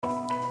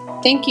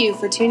Thank you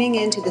for tuning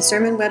in to the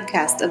sermon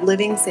webcast of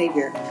Living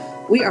Savior.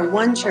 We are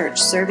one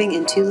church serving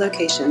in 2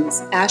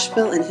 locations,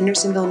 Asheville and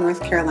Hendersonville,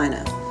 North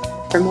Carolina.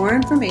 For more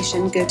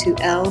information, go to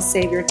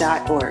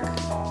lsavior.org.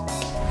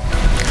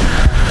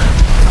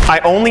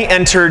 I only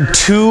entered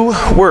 2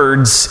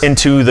 words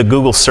into the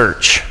Google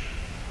search.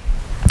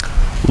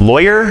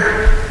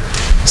 Lawyer,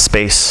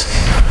 space,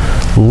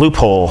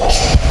 loophole,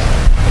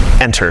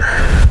 enter.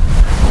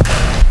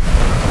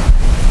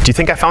 Do you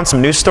think I found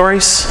some news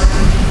stories?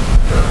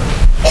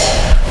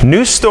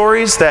 News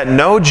stories that,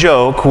 no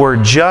joke, were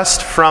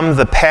just from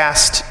the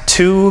past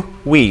 2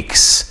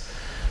 weeks.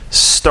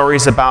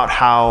 Stories about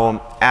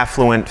how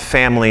affluent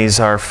families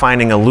are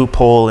finding a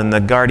loophole in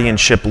the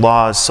guardianship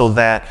laws so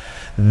that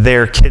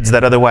their kids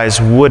that otherwise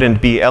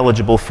wouldn't be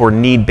eligible for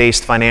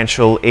need-based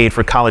financial aid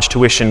for college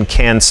tuition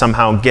can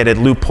somehow get it.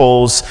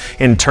 Loopholes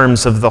in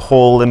terms of the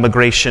whole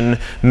immigration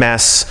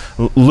mess.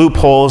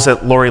 Loopholes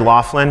at Lori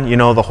Loughlin, you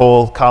know, the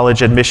whole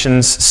college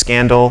admissions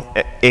scandal,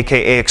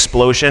 aka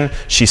explosion.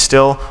 She's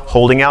still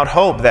holding out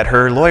hope that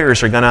her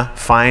lawyers are going to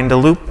find a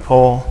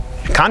loophole.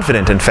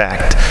 Confident, in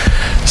fact.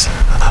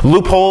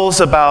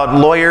 Loopholes about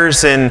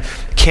lawyers in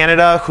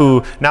Canada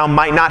who now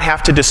might not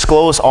have to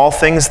disclose all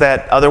things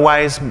that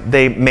otherwise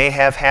they may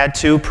have had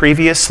to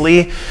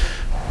previously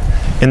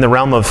in the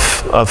realm of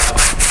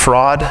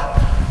fraud.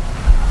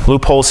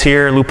 Loopholes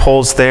here,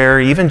 loopholes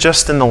there. Even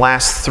just in the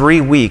last 3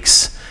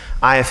 weeks,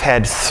 I have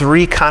had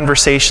 3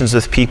 conversations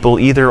with people,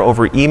 either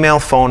over email,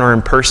 phone, or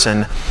in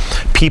person.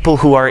 People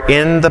who are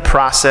in the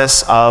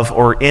process of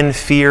or in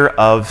fear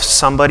of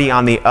somebody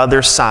on the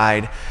other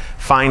side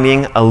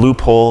finding a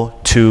loophole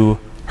to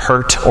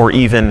hurt or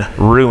even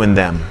ruin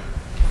them.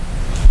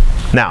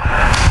 Now,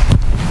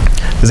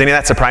 does any of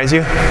that surprise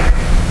you?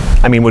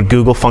 I mean, would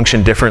Google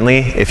function differently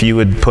if you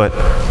would put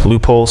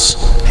loopholes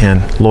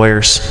and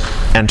lawyers,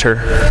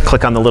 enter,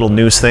 click on the little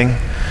news thing?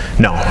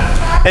 No.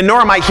 And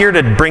nor am I here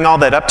to bring all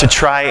that up to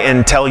try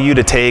and tell you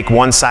to take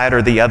one side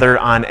or the other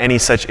on any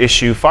such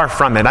issue. Far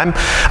from it.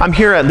 I'm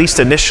here at least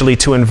initially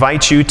to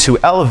invite you to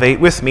elevate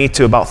with me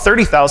to about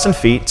 30,000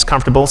 feet. It's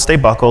comfortable, stay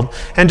buckled,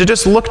 and to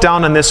just look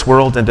down on this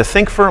world and to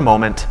think for a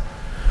moment,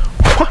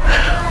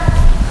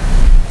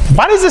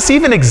 why does this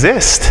even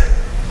exist?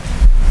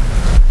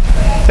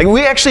 Like,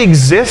 we actually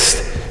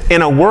exist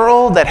in a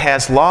world that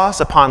has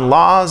laws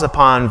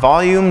upon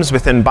volumes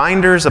within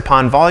binders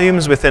upon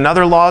volumes within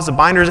other laws of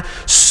binders,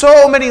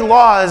 so many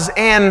laws,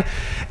 and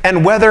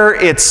whether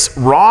it's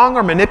wrong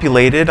or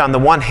manipulated on the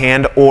one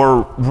hand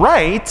or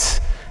right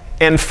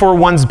and for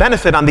one's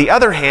benefit on the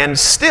other hand,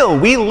 still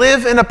we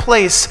live in a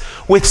place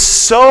with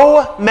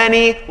so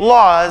many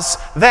laws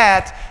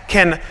that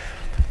can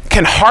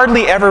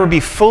hardly ever be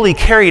fully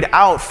carried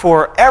out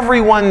for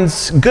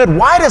everyone's good.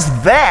 Why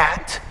does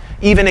that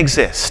even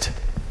exist?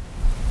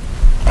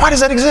 Why does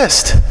that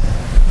exist?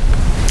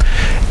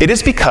 It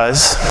is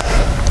because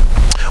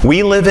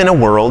we live in a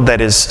world that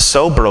is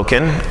so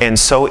broken and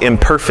so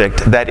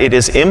imperfect that it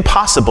is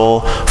impossible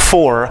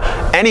for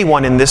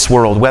anyone in this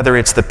world, whether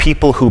it's the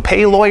people who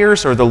pay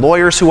lawyers or the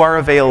lawyers who are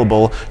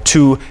available,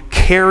 to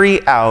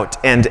carry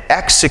out and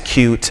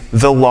execute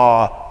the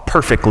law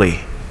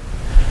perfectly.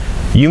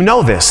 You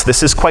know this.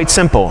 This is quite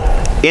simple.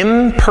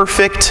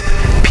 Imperfect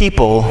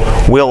people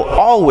will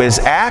always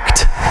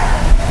act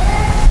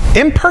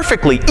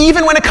imperfectly,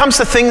 even when it comes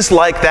to things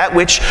like that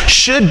which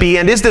should be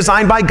and is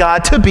designed by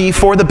God to be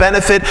for the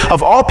benefit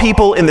of all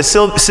people in the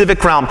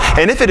civic realm.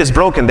 And if it is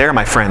broken there,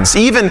 my friends,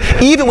 even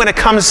when it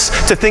comes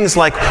to things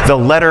like the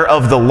letter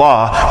of the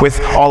law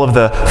with all of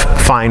the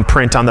fine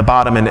print on the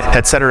bottom and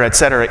et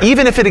cetera,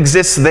 even if it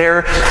exists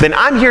there, then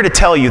I'm here to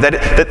tell you that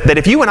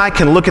if you and I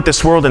can look at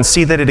this world and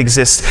see that it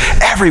exists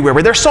everywhere,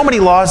 where there's so many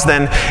laws,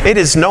 then it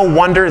is no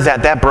wonder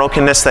that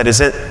brokenness that is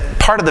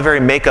part of the very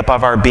makeup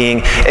of our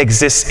being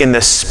exists in the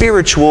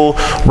spiritual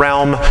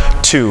realm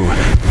too.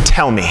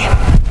 Tell me,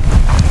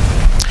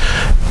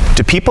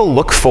 do people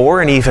look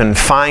for and even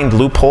find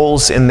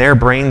loopholes in their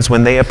brains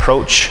when they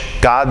approach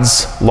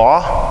God's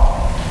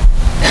law?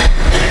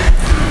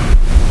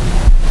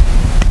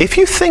 If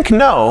you think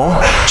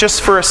no,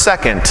 just for a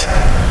second,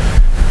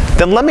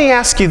 then let me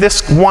ask you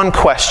this one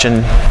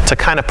question to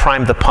kind of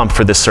prime the pump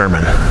for this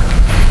sermon.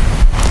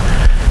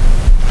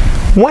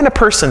 When a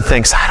person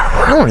thinks,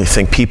 I don't really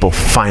think people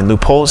find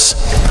loopholes,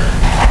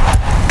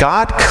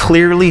 God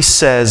clearly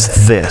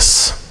says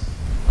this.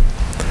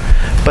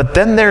 But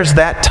then there's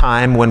that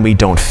time when we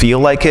don't feel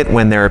like it,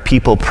 when there are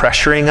people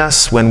pressuring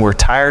us, when we're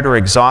tired or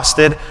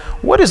exhausted.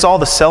 What is all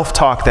the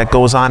self-talk that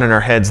goes on in our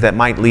heads that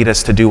might lead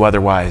us to do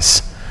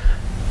otherwise?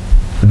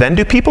 Then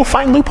do people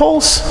find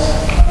loopholes?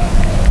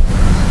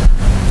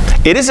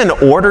 It is in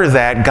order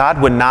that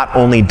God would not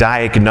only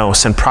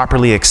diagnose and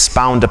properly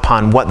expound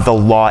upon what the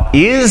law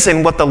is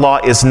and what the law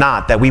is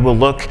not, that we will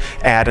look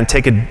at and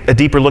take a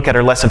deeper look at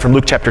our lesson from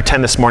Luke chapter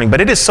 10 this morning,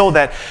 but it is so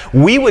that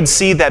we would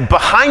see that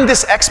behind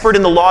this expert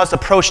in the law's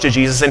approach to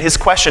Jesus and his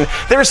question,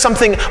 there is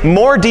something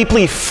more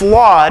deeply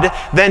flawed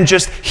than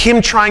just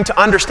him trying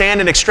to understand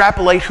and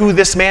extrapolate who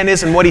this man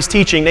is and what he's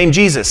teaching, named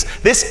Jesus.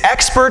 This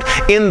expert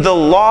in the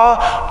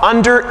law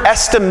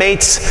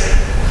underestimates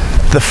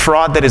the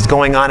fraud that is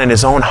going on in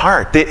his own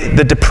heart,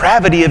 the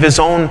depravity of his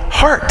own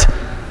heart.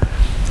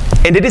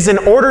 And it is in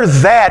order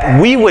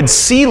that we would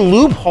see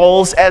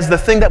loopholes as the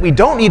thing that we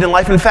don't need in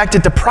life. In fact,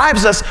 it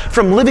deprives us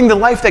from living the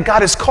life that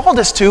God has called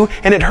us to,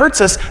 and it hurts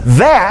us,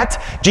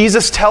 that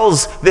Jesus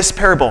tells this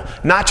parable,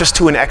 not just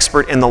to an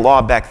expert in the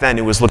law back then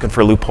who was looking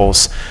for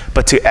loopholes,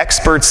 but to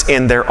experts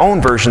in their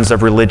own versions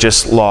of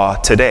religious law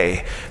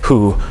today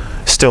who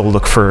still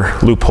look for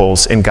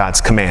loopholes in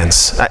God's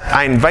commands.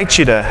 I invite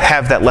you to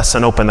have that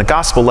lesson open, the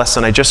gospel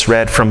lesson I just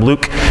read from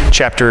Luke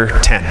chapter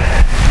 10.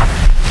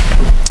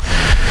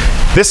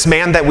 This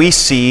man that we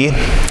see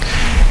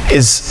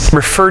is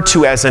referred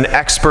to as an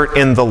expert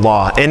in the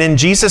law. And in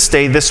Jesus'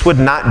 day, this would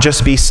not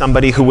just be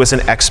somebody who was an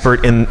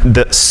expert in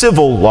the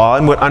civil law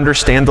and would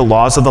understand the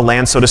laws of the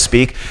land, so to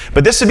speak,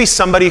 but this would be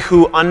somebody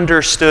who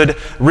understood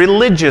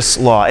religious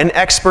law, an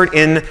expert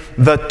in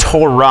the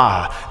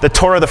Torah. The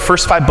Torah, the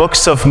first 5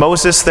 books of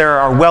Moses, there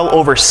are well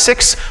over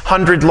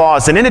 600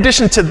 laws. And in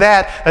addition to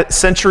that,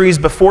 centuries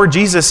before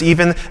Jesus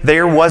even,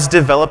 there was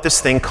developed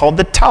this thing called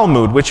the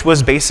Talmud, which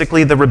was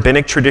basically the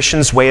rabbinic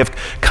tradition's way of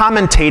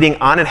commentating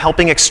on and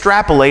helping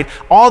extrapolate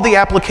all the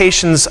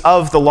applications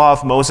of the law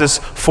of Moses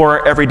for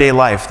our everyday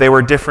life. There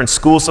were different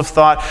schools of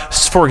thought.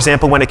 For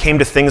example, when it came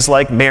to things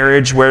like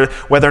marriage,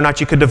 whether or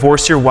not you could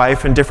divorce your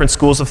wife, and different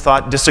schools of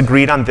thought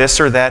disagreed on this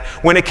or that.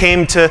 When it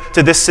came to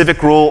this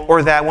civic rule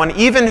or that one,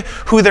 even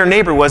who their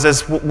neighbor was,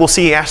 as we'll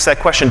see, he asks that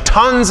question.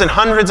 Tons and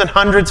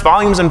hundreds,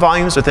 volumes and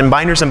volumes within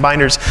binders and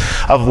binders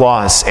of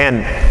laws.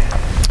 And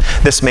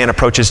this man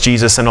approaches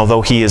Jesus, and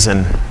although he is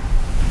an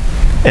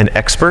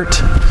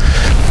expert,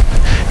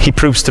 he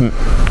proves to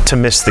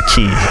miss the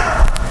key.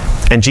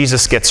 And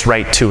Jesus gets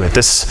right to it.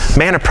 This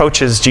man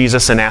approaches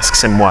Jesus and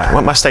asks him what?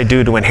 What must I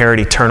do to inherit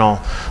eternal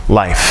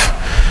life?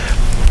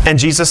 And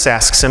Jesus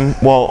asks him,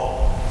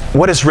 well,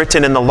 what is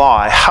written in the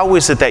law? How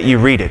is it that you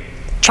read it?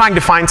 Trying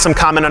to find some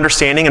common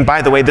understanding. And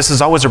by the way, this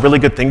is always a really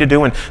good thing to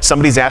do when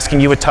somebody's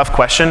asking you a tough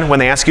question. When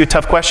they ask you a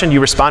tough question,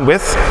 you respond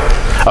with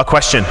a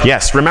question.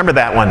 Yes, remember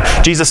that one.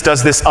 Jesus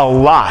does this a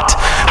lot.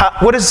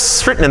 What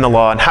is written in the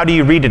law, and how do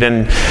you read it?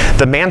 And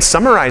the man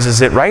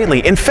summarizes it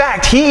rightly. In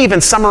fact, he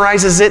even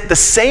summarizes it the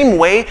same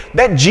way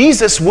that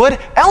Jesus would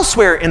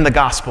elsewhere in the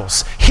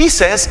Gospels. He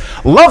says,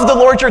 love the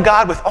Lord your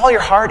God with all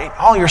your heart and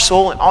all your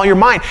soul and all your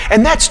mind.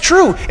 And that's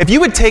true. If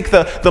you would take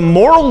the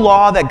moral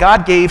law that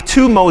God gave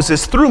to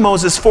Moses, through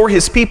Moses, for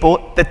his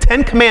people, the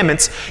 10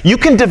 Commandments, you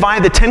can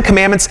divide the 10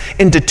 Commandments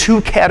into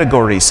 2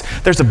 categories.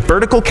 There's a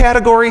vertical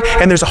category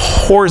and there's a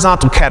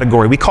horizontal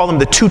category. We call them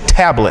the 2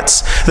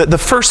 tablets. The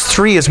first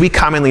 3, as we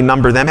commonly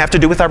number them, have to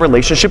do with our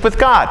relationship with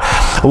God.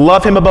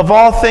 Love him above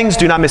all things.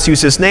 Do not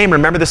misuse his name.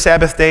 Remember the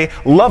Sabbath day.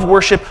 Love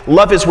worship.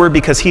 Love his word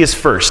because he is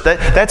first.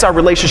 That's our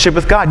relationship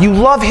with God. You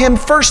love him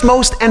first,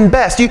 most, and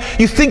best. You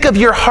think of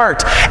your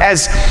heart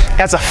as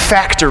a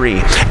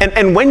factory.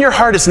 And when your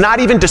heart is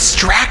not even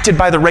distracted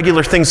by the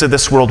regular things of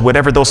this world,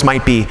 whatever those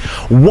might be,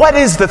 what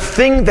is the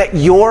thing that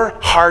your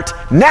heart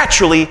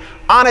naturally,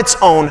 on its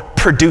own,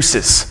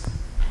 produces?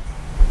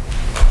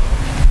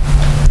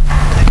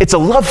 It's a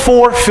love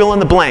for fill in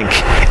the blank.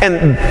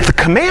 And the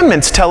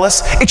commandments tell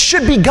us it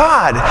should be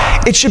God.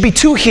 It should be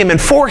to him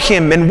and for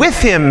him and with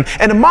him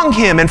and among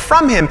him and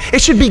from him.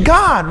 It should be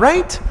God,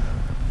 right?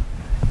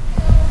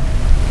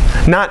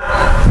 Not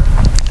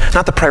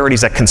the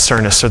priorities that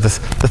concern us or the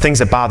things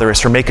that bother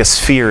us or make us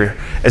fear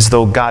as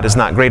though God is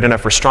not great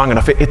enough or strong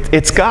enough.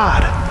 It's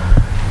God.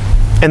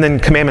 And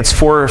then commandments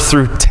 4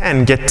 through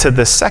 10 get to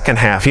the second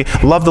half.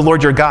 Love the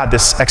Lord your God,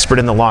 this expert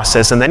in the law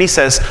says. And then he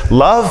says,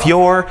 love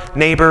your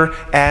neighbor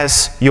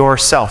as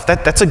yourself.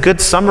 That's a good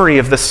summary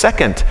of the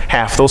second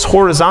half, those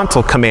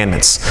horizontal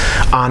commandments.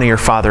 Honor your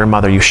father and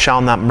mother. You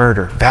shall not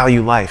murder.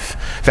 Value life.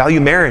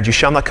 Value marriage. You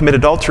shall not commit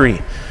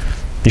adultery.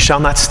 You shall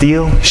not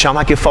steal. You shall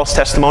not give false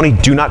testimony.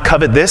 Do not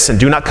covet this, and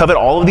do not covet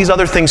all of these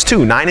other things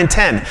too. 9 and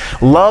 10.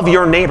 Love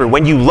your neighbor.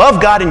 When you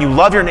love God and you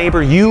love your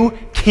neighbor, you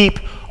keep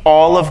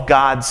all of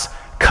God's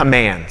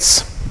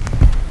commands.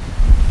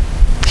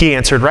 He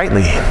answered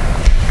rightly.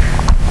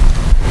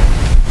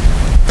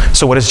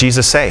 So what does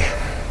Jesus say?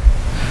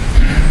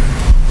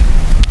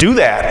 Do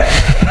that.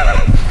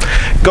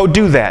 Go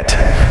do that.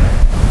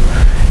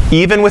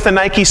 Even with a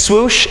Nike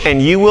swoosh,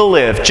 and you will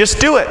live. Just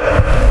do it.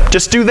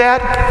 Just do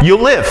that,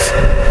 you'll live.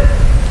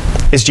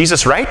 Is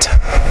Jesus right?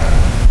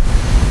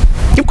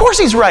 Of course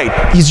he's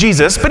right. He's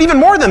Jesus. But even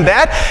more than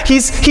that,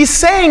 he's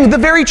saying the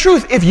very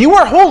truth. If you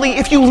are holy,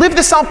 if you live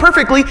this out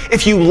perfectly,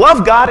 if you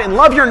love God and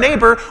love your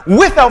neighbor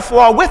without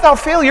flaw, without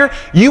failure,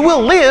 you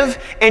will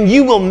live and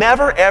you will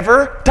never,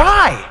 ever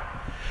die.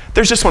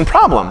 There's just one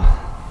problem.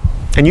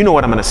 And you know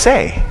what I'm going to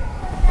say.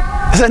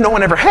 Is that no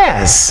one ever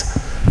has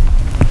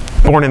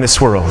born in this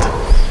world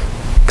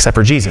except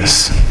for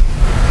Jesus.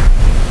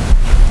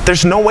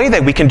 There's no way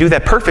that we can do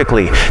that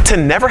perfectly. To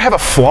never have a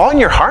flaw in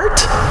your heart?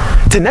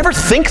 To never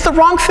think the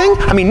wrong thing?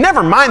 I mean,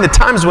 never mind the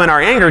times when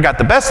our anger got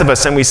the best of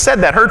us and we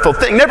said that hurtful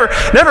thing.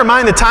 Never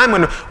mind the time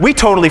when we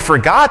totally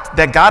forgot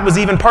that God was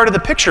even part of the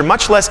picture,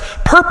 much less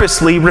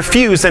purposely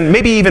refused and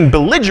maybe even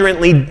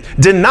belligerently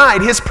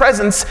denied his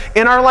presence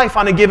in our life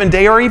on a given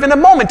day or even a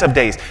moment of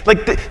days.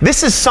 Like,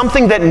 this is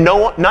something that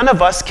none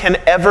of us can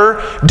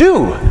ever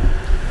do.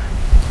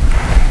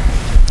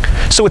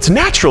 So it's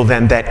natural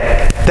then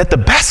that the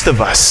best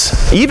of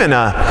us, even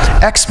an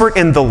expert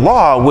in the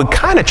law, would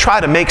kind of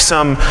try to make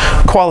some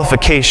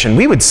qualification.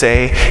 We would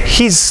say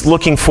he's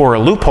looking for a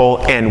loophole,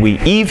 and we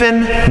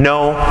even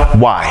know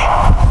why.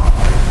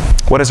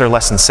 What does our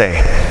lesson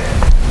say?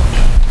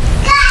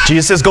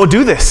 Jesus says, go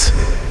do this.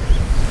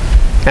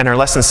 And our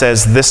lesson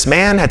says, this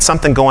man had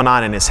something going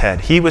on in his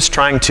head. He was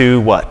trying to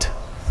what?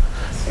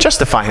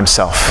 Justify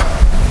himself.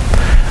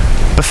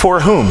 Before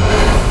whom?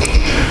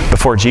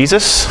 Before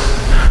Jesus?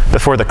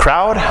 Before the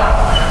crowd?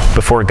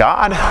 Before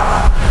God?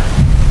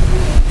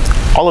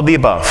 All of the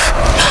above.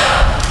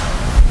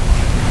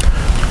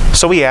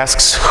 So he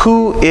asks,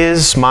 who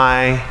is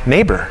my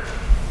neighbor?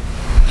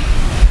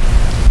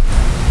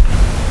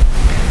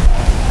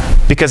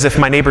 Because if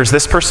my neighbor is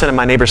this person and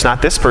my neighbor's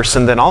not this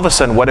person, then all of a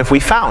sudden, what have we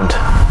found?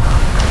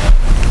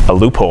 A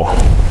loophole.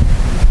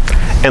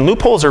 And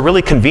loopholes are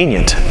really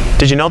convenient.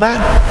 Did you know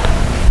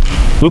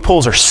that?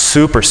 Loopholes are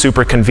super,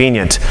 super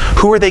convenient.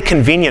 Who are they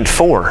convenient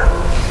for?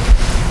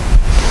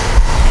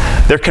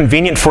 They're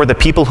convenient for the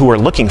people who are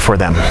looking for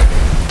them.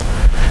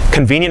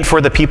 Convenient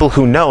for the people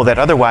who know that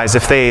otherwise,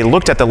 if they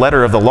looked at the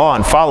letter of the law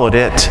and followed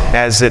it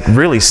as it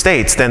really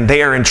states, then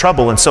they are in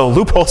trouble. And so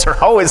loopholes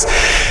are always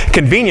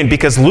convenient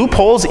because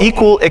loopholes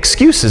equal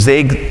excuses.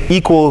 They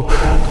equal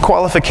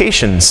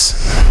qualifications.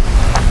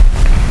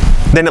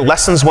 Then it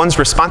lessens one's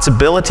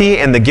responsibility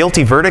and the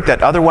guilty verdict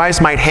that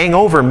otherwise might hang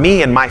over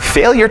me and my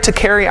failure to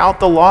carry out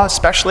the law,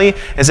 especially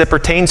as it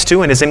pertains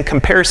to and is in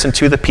comparison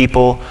to the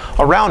people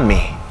around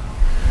me.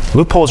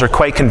 Loopholes are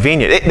quite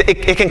convenient.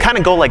 It can kind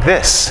of go like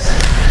this.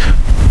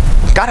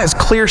 God has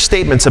clear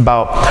statements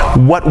about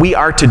what we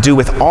are to do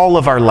with all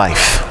of our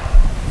life.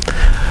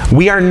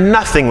 We are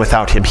nothing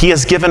without him. He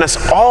has given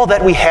us all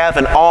that we have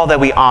and all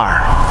that we are.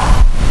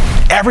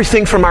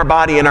 Everything from our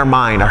body and our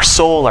mind, our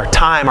soul, our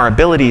time, our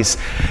abilities,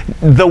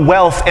 the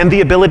wealth and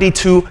the ability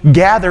to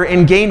gather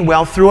and gain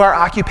wealth through our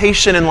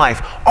occupation in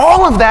life.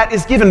 All of that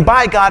is given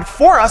by God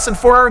for us and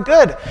for our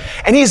good.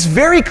 And he's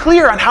very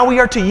clear on how we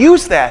are to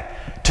use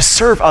that to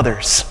serve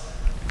others,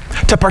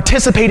 to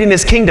participate in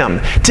his kingdom,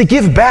 to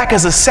give back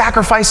as a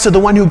sacrifice to the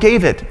one who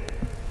gave it,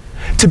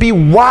 to be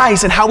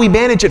wise in how we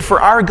manage it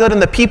for our good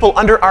and the people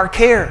under our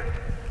care.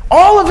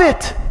 All of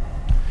it.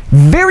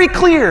 Very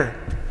clear.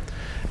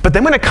 But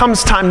then when it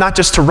comes time not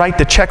just to write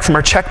the check from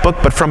our checkbook,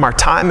 but from our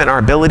time and our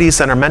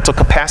abilities and our mental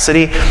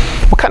capacity,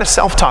 what kind of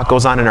self-talk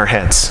goes on in our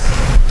heads?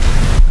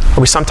 Are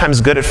we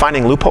sometimes good at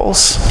finding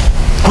loopholes?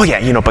 Oh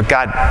yeah, but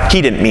God,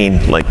 he didn't mean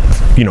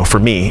for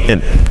me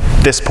at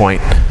this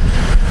point.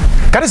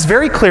 God is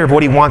very clear of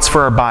what he wants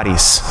for our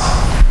bodies.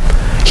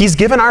 He's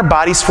given our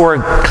bodies for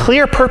a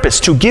clear purpose,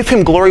 to give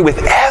him glory with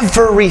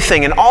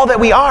everything and all that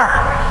we are.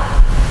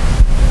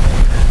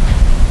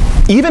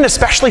 Even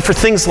especially for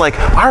things like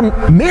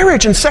our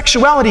marriage and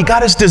sexuality,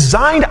 God has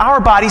designed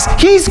our bodies.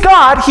 He's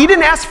God. He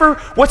didn't ask for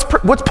what's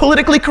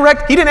politically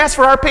correct. He didn't ask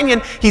for our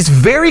opinion. He's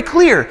very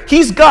clear.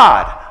 He's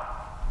God.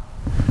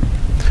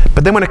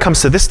 But then when it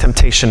comes to this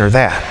temptation or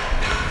that,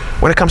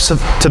 when it comes to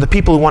the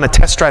people who want to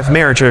test drive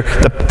marriage, or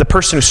the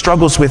person who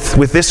struggles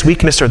with this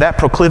weakness or that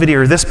proclivity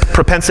or this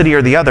propensity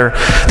or the other,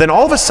 then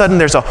all of a sudden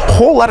there's a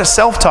whole lot of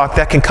self-talk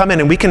that can come in,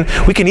 and we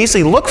can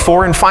easily look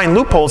for and find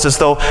loopholes as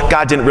though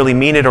God didn't really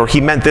mean it, or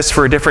he meant this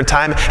for a different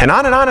time, and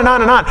on and on and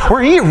on and on.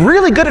 We're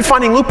really good at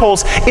finding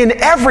loopholes in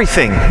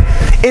everything.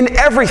 In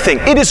everything.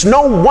 It is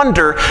no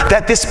wonder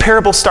that this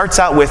parable starts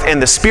out with,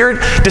 and the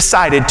Spirit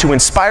decided to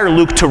inspire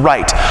Luke to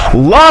write,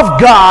 love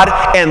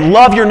God and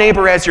love your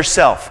neighbor as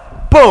yourself.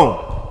 Boom.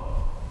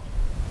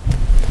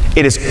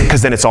 It is,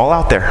 because then it's all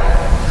out there.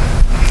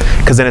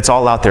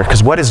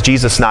 Because what is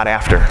Jesus not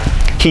after?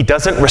 He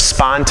doesn't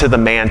respond to the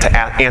man to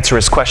answer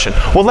his question.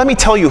 Well, let me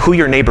tell you who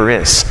your neighbor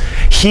is.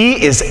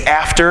 He is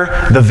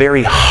after the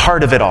very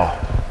heart of it all.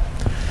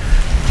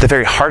 The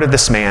very heart of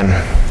this man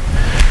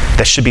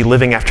that should be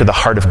living after the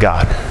heart of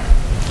God.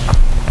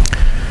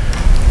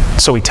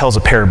 So he tells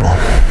a parable.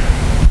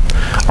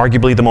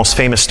 Arguably the most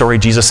famous story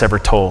Jesus ever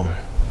told.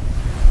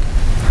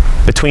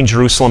 Between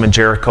Jerusalem and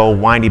Jericho,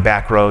 windy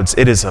back roads,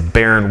 it is a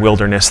barren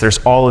wilderness. There's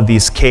all of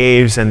these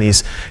caves and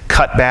these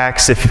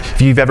cutbacks. If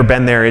you've ever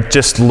been there, it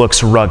just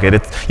looks rugged.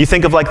 You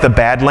think of like the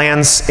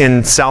Badlands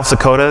in South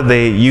Dakota.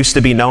 They used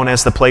to be known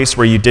as the place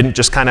where you didn't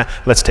just kind of,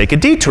 let's take a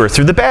detour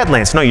through the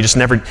Badlands. No, you just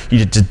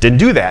didn't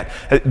do that.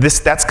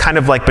 That's kind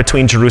of like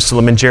between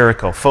Jerusalem and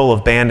Jericho, full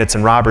of bandits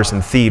and robbers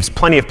and thieves,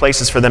 plenty of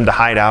places for them to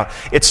hide out.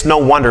 It's no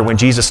wonder when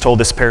Jesus told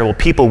this parable,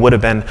 people would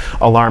have been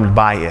alarmed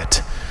by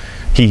it.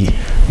 He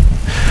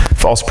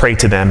falls prey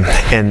to them,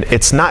 and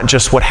it's not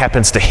just what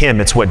happens to him,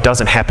 it's what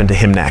doesn't happen to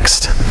him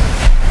next.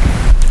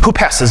 Who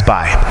passes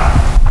by?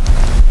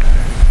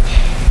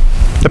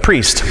 The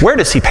priest. Where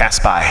does he pass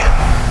by?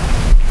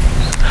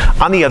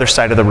 On the other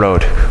side of the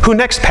road. Who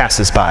next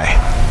passes by?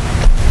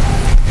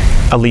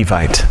 A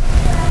Levite.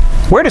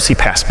 Where does he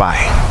pass by?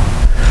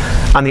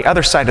 On the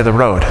other side of the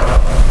road.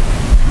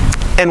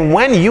 And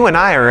when you and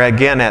I are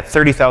again at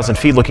 30,000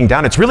 feet looking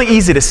down, it's really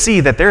easy to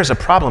see that there's a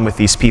problem with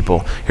these people.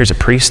 Here's a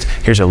priest,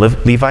 here's a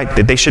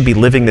Levite. They should be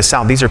living this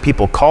out. These are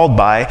people called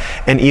by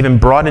and even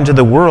brought into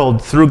the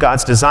world through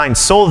God's design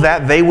so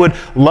that they would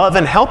love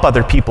and help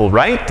other people,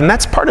 right? And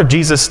that's part of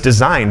Jesus'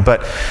 design.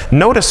 But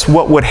notice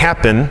what would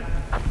happen,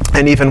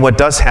 and even what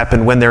does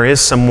happen when there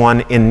is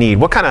someone in need.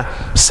 What kind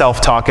of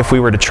self-talk, if we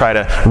were to try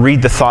to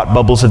read the thought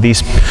bubbles of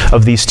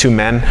these two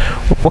men,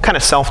 what kind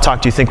of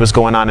self-talk do you think was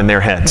going on in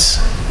their heads?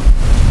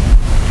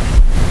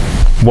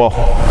 Well,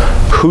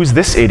 who's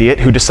this idiot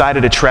who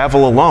decided to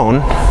travel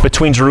alone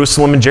between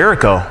Jerusalem and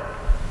Jericho?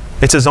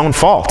 It's his own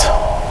fault.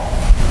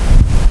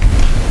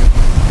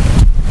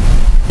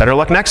 Better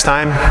luck next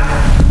time.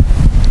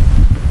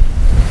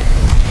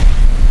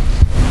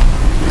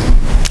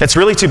 It's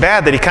really too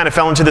bad that he kind of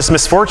fell into this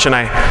misfortune.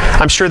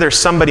 I'm sure there's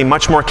somebody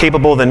much more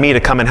capable than me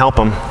to come and help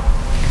him.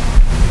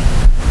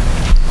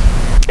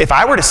 If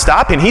I were to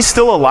stop and he's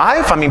still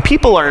alive, I mean,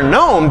 people are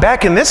known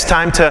back in this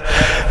time to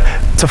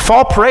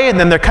fall prey, and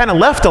then they're kind of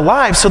left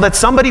alive so that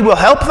somebody will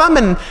help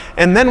them,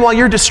 and then while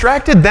you're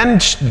distracted, then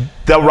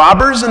the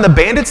robbers and the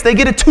bandits, they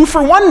get a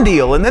 2-for-1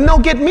 deal, and then they'll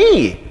get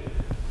me.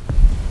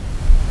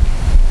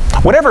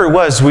 Whatever it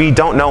was, we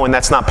don't know, and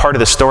that's not part of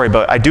the story,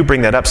 but I do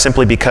bring that up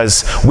simply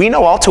because we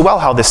know all too well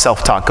how this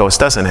self-talk goes,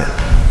 doesn't it?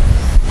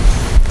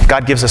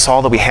 God gives us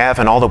all that we have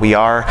and all that we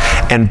are,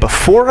 and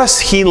before us,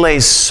 he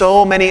lays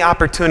so many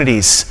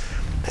opportunities.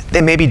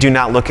 They maybe do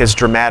not look as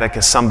dramatic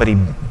as somebody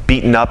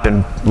beaten up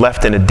and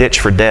left in a ditch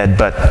for dead,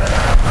 but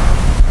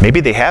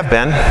maybe they have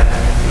been.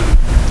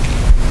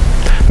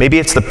 Maybe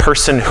it's the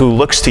person who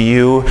looks to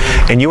you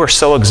and you are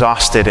so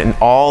exhausted and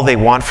all they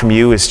want from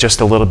you is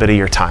just a little bit of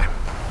your time.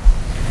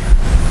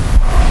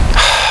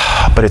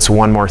 But it's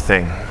one more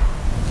thing.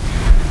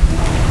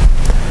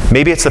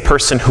 Maybe it's the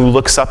person who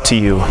looks up to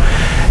you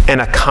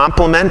and a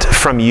compliment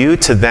from you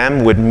to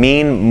them would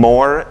mean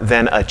more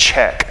than a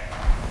check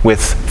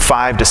with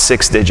 5 to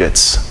 6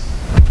 digits.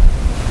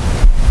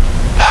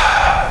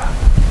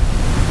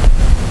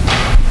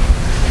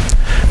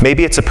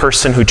 Maybe it's a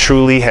person who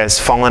truly has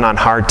fallen on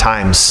hard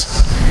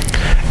times.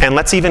 And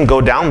let's even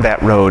go down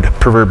that road,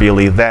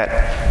 proverbially,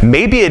 that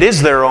maybe it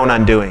is their own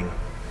undoing.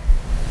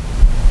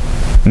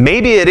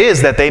 Maybe it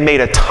is that they made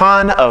a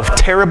ton of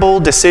terrible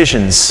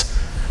decisions.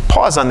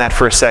 Pause on that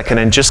for a second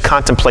and just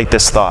contemplate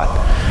this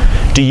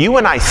thought. Do you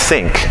and I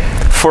think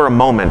for a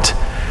moment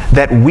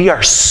that we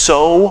are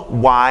so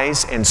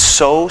wise and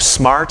so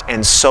smart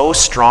and so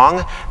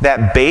strong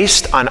that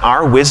based on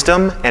our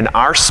wisdom and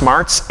our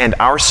smarts and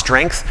our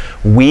strength,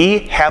 we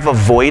have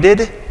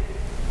avoided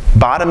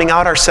bottoming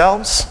out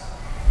ourselves?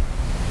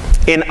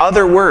 In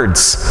other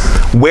words,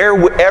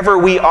 wherever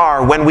we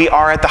are, when we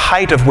are at the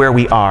height of where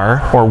we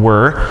are or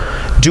were,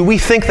 do we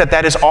think that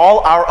that is all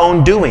our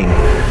own doing?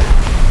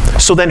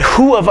 So then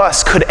who of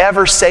us could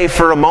ever say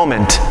for a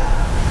moment,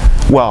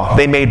 well,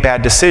 they made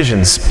bad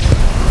decisions.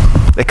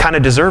 They kind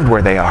of deserved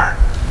where they are.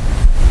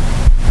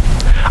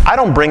 I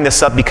don't bring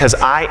this up because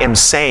I am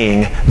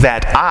saying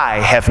that I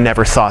have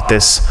never thought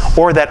this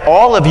or that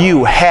all of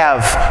you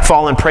have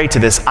fallen prey to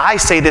this. I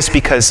say this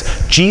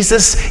because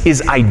Jesus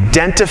is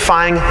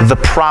identifying the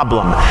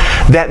problem,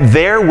 that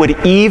there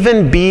would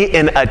even be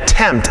an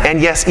attempt,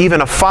 and yes, even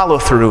a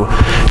follow-through,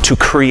 to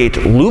create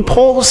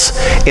loopholes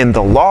in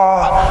the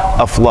law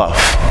of love.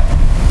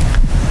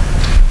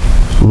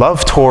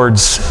 Love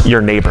towards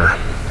your neighbor.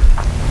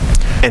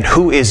 And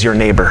who is your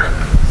neighbor?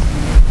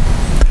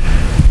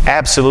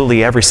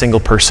 Absolutely every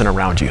single person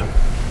around you.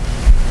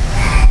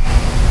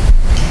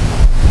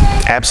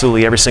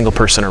 Absolutely every single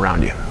person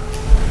around you.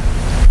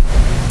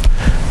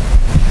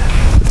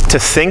 To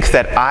think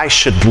that I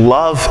should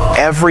love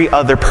every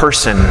other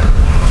person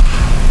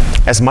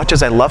as much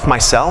as I love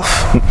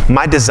myself,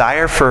 my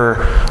desire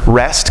for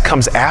rest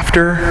comes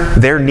after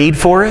their need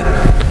for it.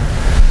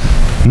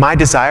 My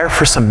desire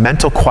for some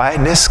mental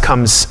quietness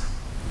comes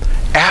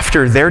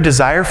after their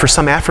desire for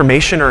some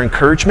affirmation or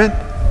encouragement.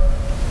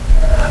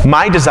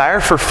 My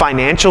desire for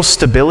financial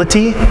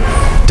stability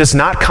does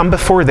not come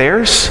before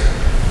theirs.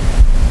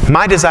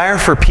 My desire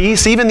for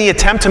peace, even the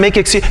attempt to make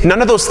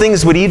none of those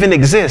things would even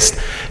exist.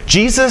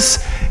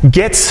 Jesus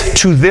gets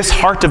to this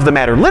heart of the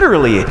matter,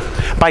 literally,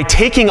 by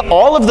taking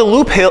all of the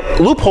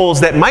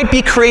loopholes that might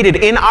be created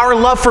in our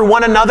love for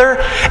one another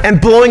and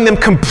blowing them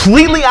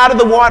completely out of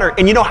the water.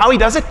 And you know how he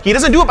does it? He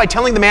doesn't do it by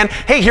telling the man,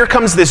 hey, here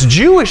comes this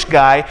Jewish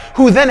guy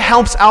who then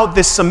helps out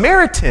this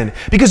Samaritan.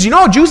 Because you know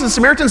how Jews and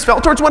Samaritans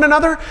felt towards one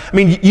another? I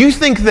mean, you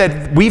think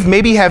that we've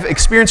maybe have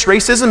experienced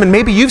racism, and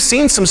maybe you've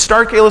seen some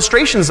stark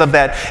illustrations of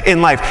that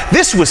in life.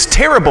 This was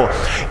terrible.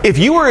 If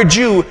you were a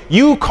Jew,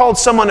 you called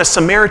someone a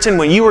Samaritan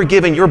when you were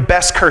given your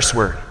best curse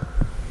word.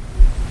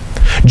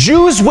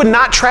 Jews would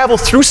not travel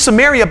through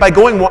Samaria by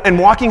going and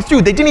walking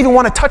through. They didn't even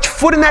want to touch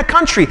foot in that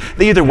country.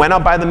 They either went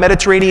out by the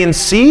Mediterranean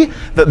Sea,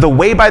 the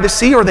way by the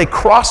sea, or they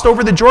crossed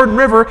over the Jordan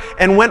River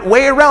and went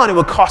way around. It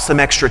would cost them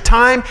extra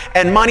time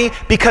and money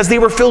because they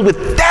were filled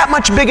with that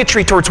much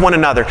bigotry towards one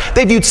another.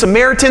 They viewed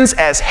Samaritans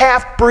as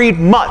half-breed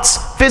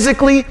mutts,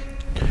 physically,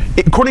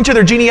 according to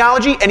their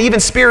genealogy, and even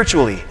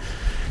spiritually.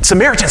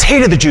 Samaritans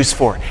hated the Jews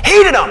for it.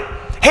 Hated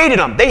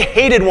them. They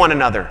hated one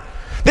another.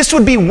 This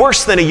would be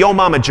worse than a yo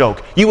mama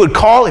joke. You would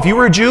call, if you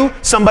were a Jew,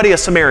 somebody a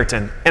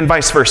Samaritan, and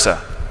vice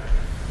versa.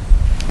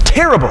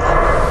 Terrible.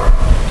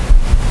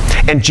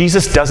 And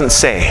Jesus doesn't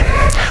say,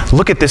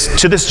 look at this,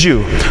 to this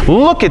Jew,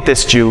 look at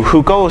this Jew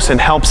who goes and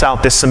helps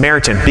out this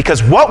Samaritan.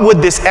 Because what would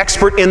this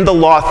expert in the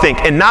law think?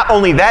 And not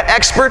only that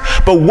expert,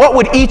 but what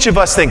would each of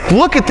us think?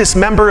 Look at this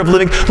member of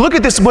living, look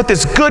at this, what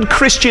this good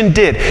Christian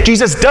did.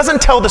 Jesus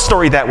doesn't tell the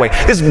story that way.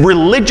 This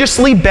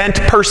religiously bent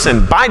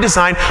person, by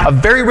design, a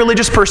very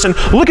religious person,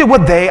 look at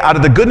what they, out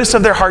of the goodness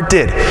of their heart,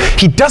 did.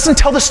 He doesn't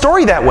tell the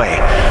story that way.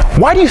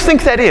 Why do you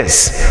think that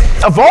is?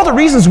 Of all the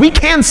reasons, we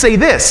can say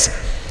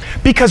this.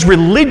 Because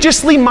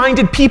religiously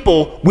minded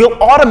people will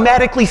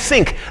automatically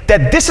think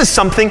that this is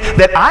something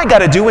that I got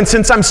to do, and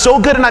since I'm so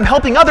good and I'm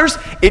helping others,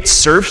 it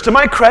serves to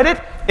my credit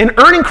and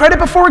earning credit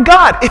before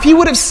God. If he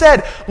would have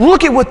said,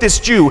 look at what this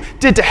Jew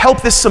did to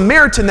help this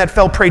Samaritan that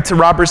fell prey to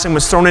robbers and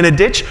was thrown in a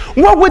ditch,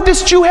 what would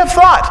this Jew have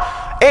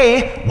thought?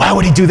 A, why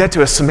would he do that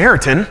to a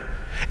Samaritan?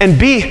 And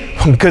B,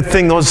 good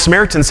thing those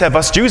Samaritans have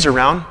us Jews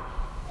around.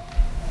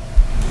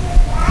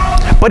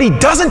 But he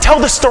doesn't tell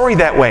the story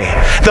that way.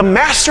 The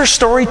master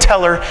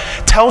storyteller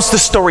tells the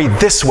story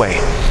this way.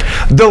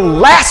 The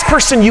last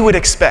person you would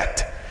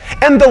expect,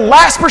 and the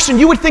last person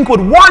you would think would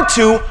want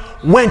to,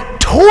 went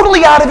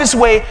totally out of his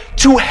way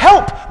to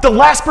help the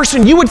last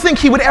person you would think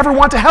he would ever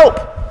want to help.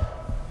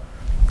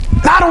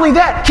 Not only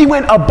that, he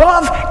went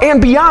above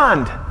and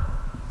beyond.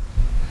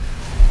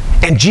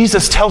 And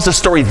Jesus tells the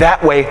story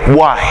that way.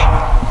 Why?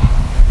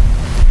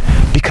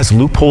 Because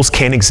loopholes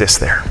can't exist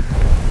there.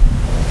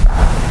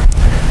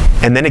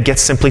 And then it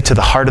gets simply to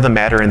the heart of the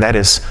matter, and that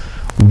is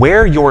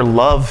where your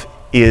love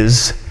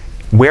is,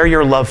 where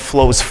your love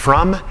flows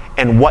from,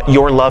 and what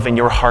your love in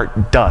your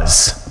heart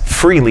does,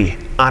 freely,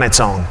 on its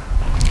own,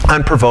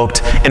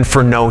 unprovoked, and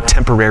for no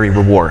temporary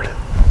reward.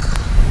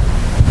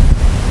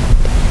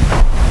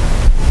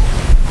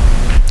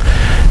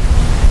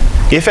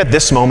 If at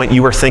this moment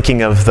you are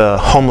thinking of the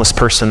homeless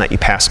person that you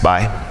passed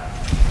by,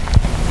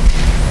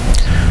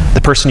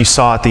 the person you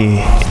saw at the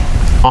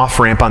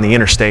off-ramp on the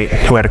interstate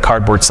who had a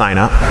cardboard sign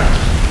up,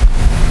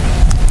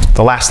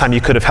 the last time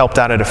you could have helped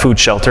out at a food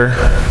shelter,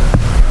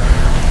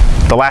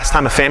 the last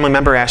time a family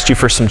member asked you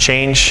for some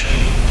change,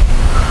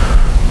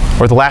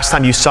 or the last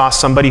time you saw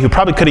somebody who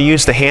probably could have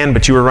used a hand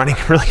but you were running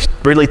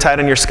really tight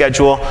on your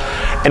schedule,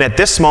 and at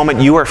this moment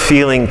you are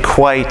feeling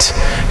quite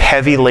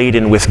heavy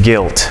laden with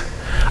guilt,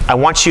 I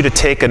want you to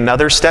take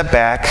another step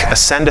back,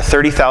 ascend to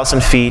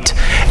 30,000 feet,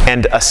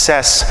 and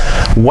assess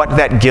what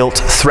that guilt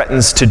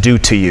threatens to do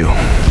to you.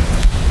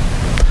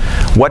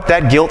 What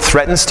that guilt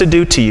threatens to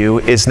do to you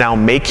is now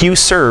make you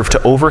serve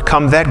to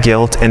overcome that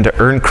guilt and to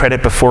earn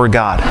credit before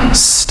God.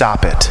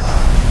 Stop it.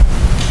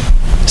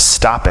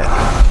 Stop it.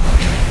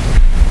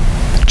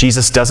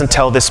 Jesus doesn't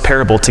tell this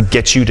parable to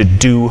get you to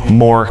do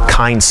more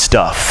kind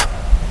stuff.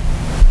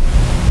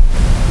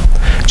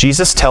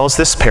 Jesus tells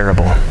this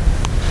parable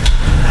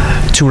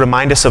to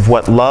remind us of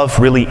what love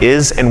really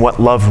is and what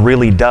love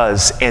really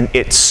does. And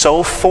it's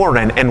so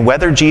foreign, and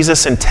whether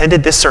Jesus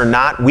intended this or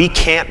not, we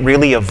can't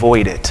really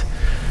avoid it.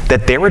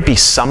 That there would be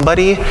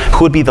somebody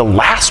who would be the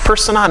last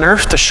person on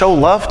earth to show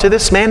love to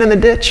this man in the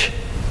ditch.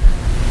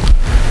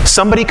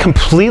 Somebody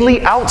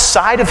completely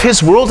outside of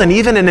his world and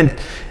even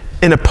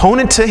an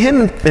opponent to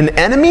him, an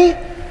enemy,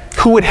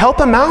 who would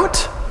help him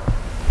out.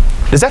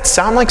 Does that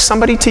sound like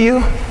somebody to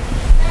you?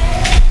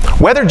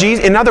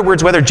 In other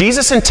words, whether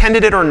Jesus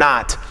intended it or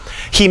not,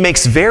 he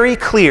makes very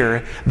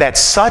clear that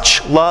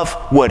such love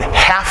would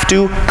have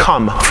to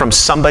come from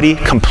somebody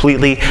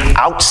completely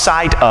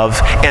outside of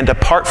and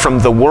apart from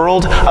the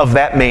world of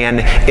that man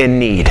in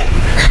need.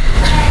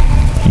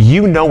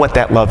 You know what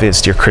that love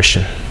is, dear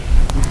Christian.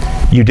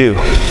 You do.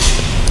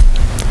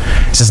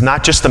 This is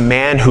not just a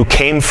man who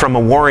came from a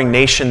warring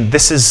nation.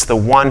 This is the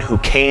one who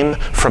came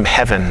from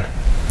heaven.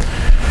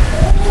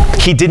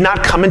 He did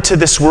not come into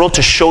this world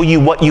to show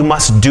you what you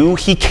must do.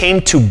 He came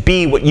to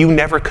be what you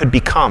never could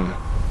become.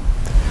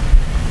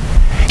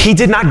 He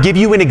did not give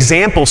you an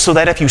example so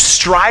that if you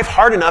strive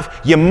hard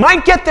enough, you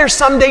might get there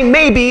someday,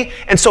 maybe,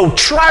 and so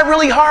try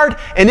really hard,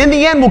 and in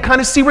the end, we'll kind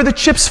of see where the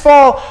chips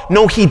fall.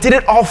 No, he did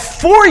it all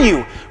for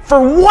you, for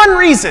one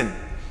reason.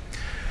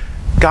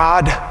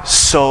 God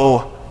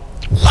so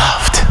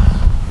loved.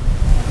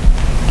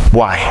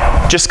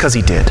 Why? Just because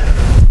he did.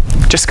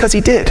 Just because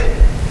he did.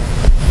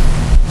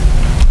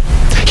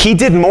 He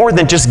did more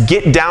than just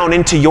get down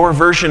into your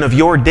version of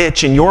your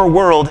ditch in your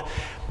world.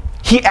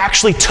 He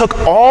actually took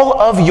all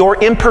of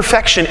your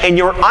imperfection and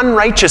your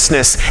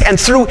unrighteousness, and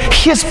through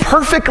his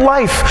perfect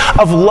life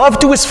of love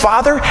to his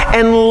Father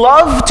and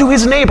love to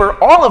his neighbor,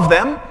 all of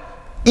them,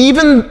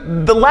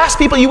 even the last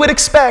people you would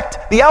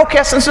expect, the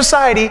outcasts in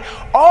society,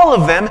 all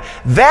of them,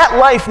 that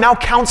life now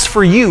counts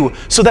for you.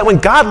 So that when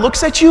God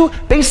looks at you,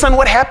 based on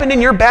what happened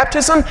in your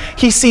baptism,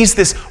 he sees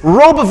this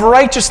robe of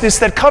righteousness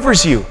that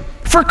covers you.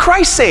 For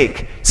Christ's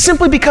sake,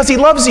 simply because he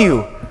loves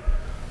you.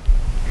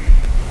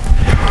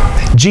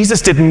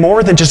 Jesus did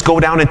more than just go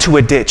down into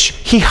a ditch.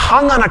 He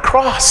hung on a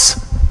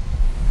cross.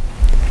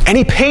 And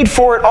he paid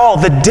for it all.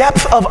 The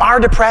depth of our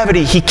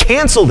depravity, he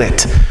canceled it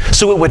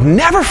so it would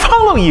never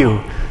follow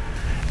you.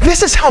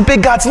 This is how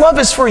big God's love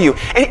is for you.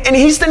 And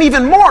he's done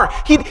even more.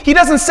 He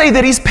doesn't say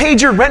that he's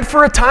paid your rent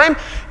for a time.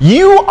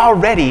 You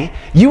already,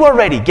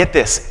 get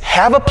this,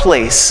 have a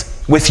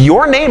place with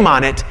your name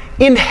on it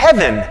in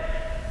heaven.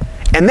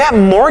 And that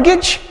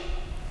mortgage,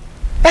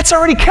 that's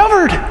already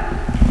covered.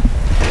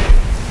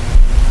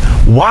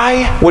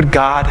 Why would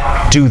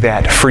God do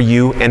that for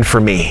you and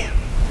for me?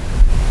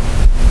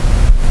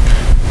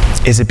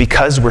 Is it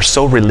because we're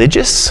so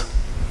religious?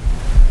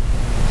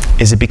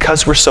 Is it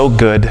because we're so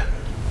good?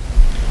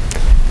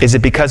 Is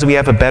it because we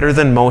have a better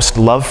than most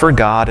love for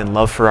God and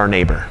love for our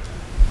neighbor?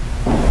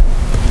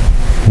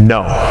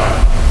 No.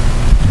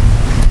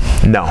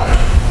 No.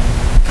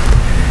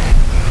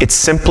 It's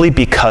simply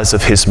because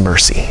of his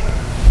mercy.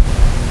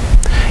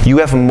 You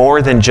have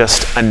more than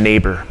just a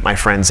neighbor, my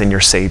friends, in your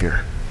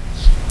Savior.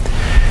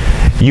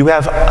 You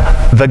have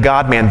the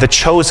God-man, the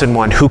chosen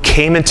one, who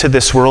came into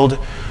this world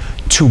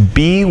to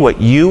be what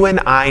you and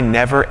I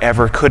never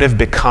ever could have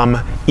become,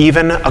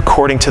 even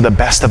according to the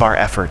best of our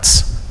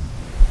efforts.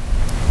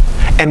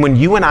 And when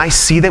you and I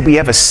see that we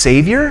have a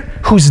Savior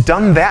who's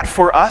done that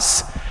for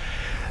us,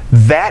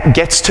 that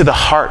gets to the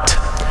heart.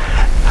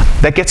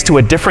 That gets to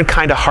a different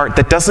kind of heart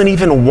that doesn't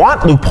even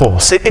want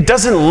loopholes. It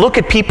doesn't look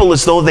at people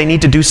as though they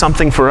need to do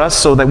something for us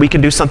so that we can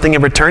do something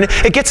in return.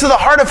 It gets to the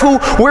heart of who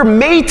we're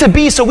made to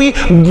be. So we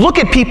look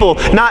at people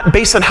not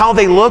based on how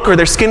they look or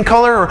their skin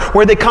color or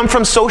where they come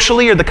from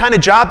socially or the kind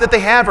of job that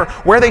they have or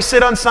where they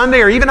sit on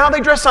Sunday or even how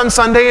they dress on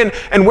Sunday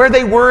and where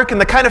they work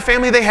and the kind of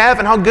family they have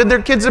and how good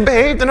their kids are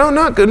behaved and how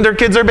not good their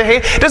kids are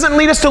behaved. It doesn't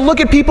lead us to look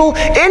at people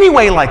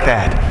anyway like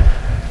that.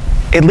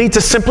 It leads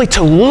us simply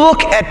to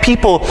look at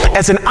people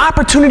as an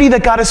opportunity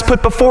that God has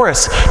put before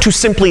us to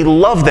simply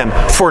love them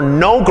for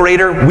no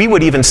greater, we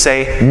would even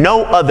say,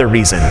 no other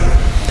reason,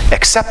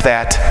 except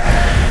that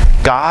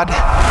God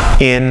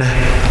in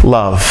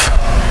love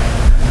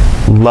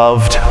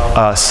loved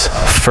us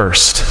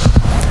first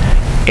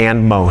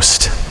and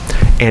most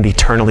and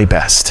eternally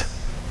best.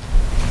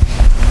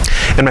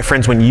 And my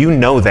friends, when you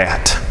know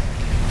that,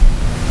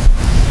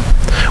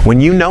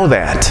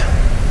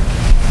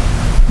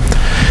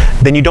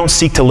 then you don't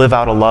seek to live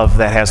out a love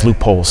that has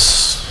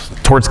loopholes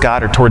towards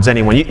God or towards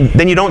anyone.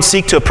 Then you don't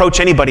seek to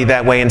approach anybody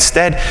that way.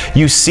 Instead,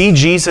 you see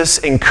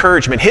Jesus'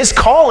 encouragement, his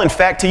call, in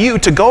fact, to you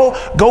to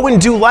go and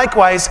do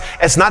likewise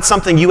as not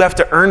something you have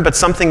to earn, but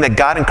something that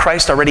God in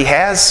Christ already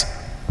has.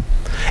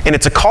 And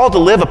it's a call to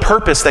live a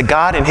purpose that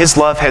God in his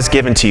love has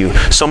given to you.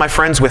 So, my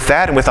friends, with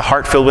that and with a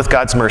heart filled with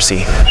God's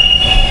mercy,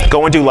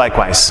 go and do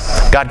likewise.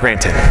 God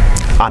grant it.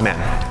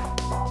 Amen.